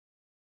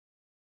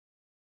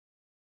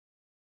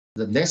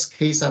the next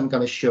case I'm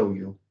going to show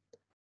you,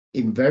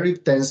 in very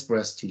dense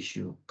breast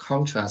tissue,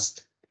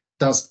 contrast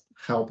does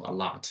help a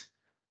lot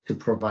to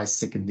provide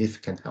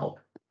significant help.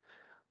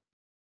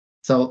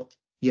 So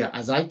yeah,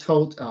 as I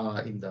told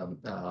in the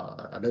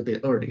a little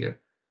bit earlier,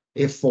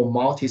 if for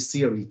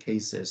multi-series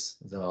cases,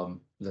 the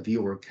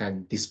viewer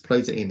can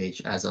display the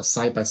image as a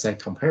side-by-side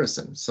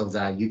comparison, so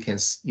that you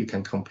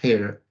can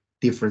compare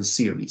different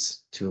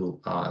series to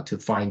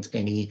find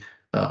any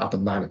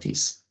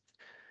abnormalities.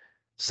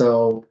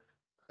 So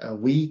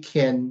we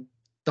can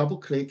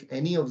double-click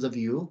any of the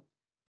view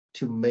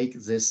to make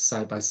this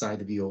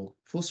side-by-side view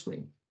full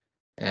screen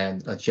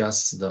and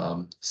adjust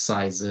the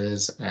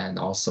sizes and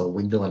also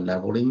window and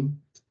leveling.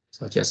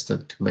 So just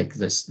to make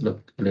this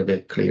look a little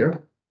bit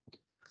clear.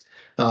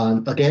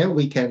 Again,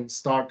 we can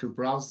start to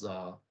browse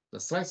the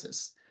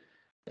slices.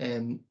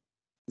 And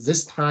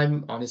this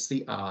time,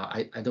 honestly,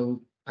 I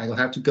don't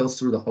have to go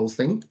through the whole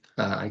thing.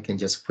 I can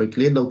just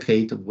quickly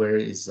locate where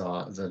is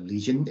the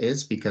lesion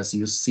is, because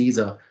you see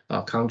the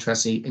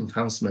contrast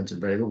enhancement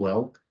very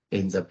well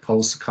in the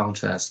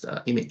post-contrast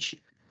image.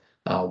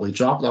 We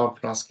drop our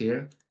plus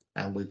here,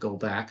 and we go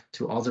back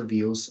to other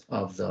views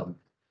of the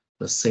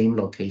same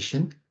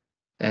location.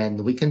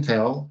 And we can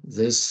tell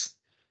this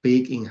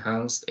big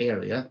enhanced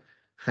area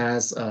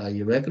has a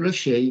irregular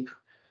shape,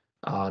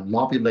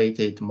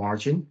 lobulated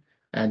margin,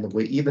 and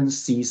we even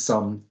see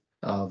some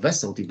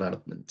vessel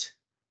development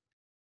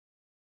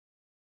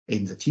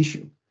in the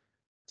tissue.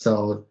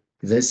 So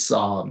this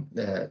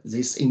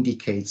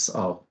indicates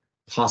a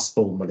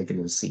possible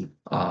malignancy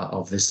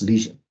of this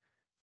lesion.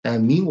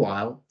 And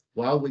meanwhile,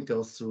 while we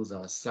go through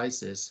the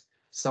slices,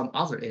 some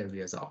other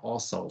areas are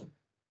also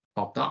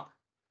popped up.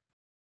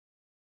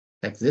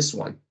 Like this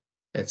one,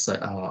 it's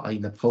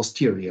in the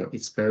posterior.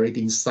 It's buried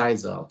inside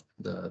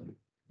the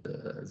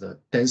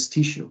dense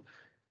tissue.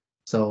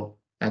 So,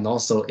 and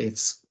also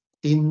it's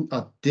in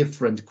a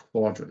different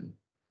quadrant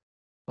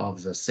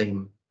of the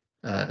same,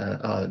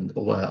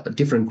 or a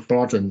different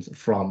quadrant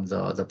from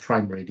the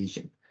primary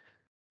lesion.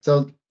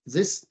 So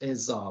this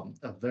is a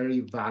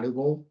very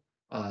valuable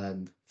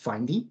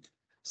finding.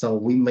 So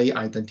we may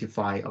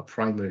identify a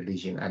primary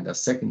lesion and a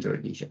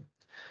secondary lesion.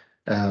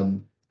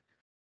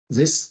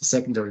 This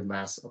secondary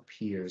mass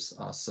appears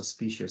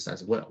suspicious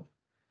as well.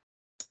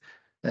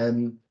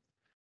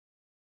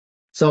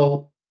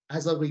 So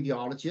as a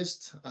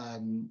radiologist,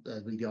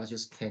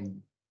 radiologists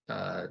can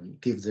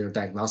give their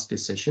diagnostic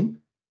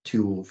decision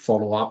to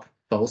follow up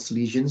both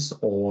lesions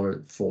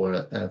or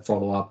for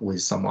follow up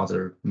with some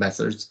other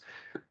methods.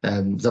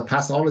 And the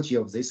pathology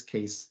of this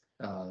case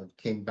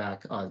came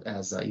back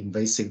as an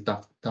invasive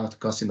duct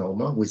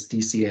carcinoma with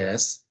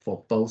DCIS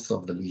for both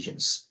of the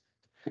lesions.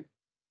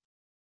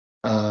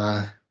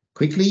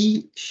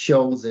 Quickly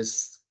show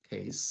this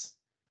case.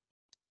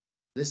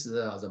 This is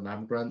the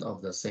mammogram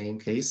of the same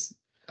case.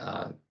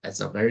 It's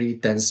a very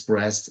dense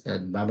breast,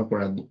 and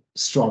mammogram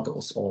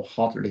struggles or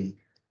hardly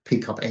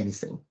pick up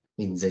anything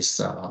in this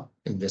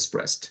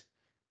breast.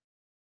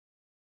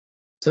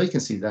 So you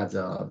can see that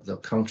the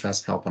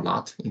contrast help a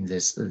lot in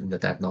the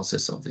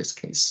diagnosis of this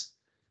case.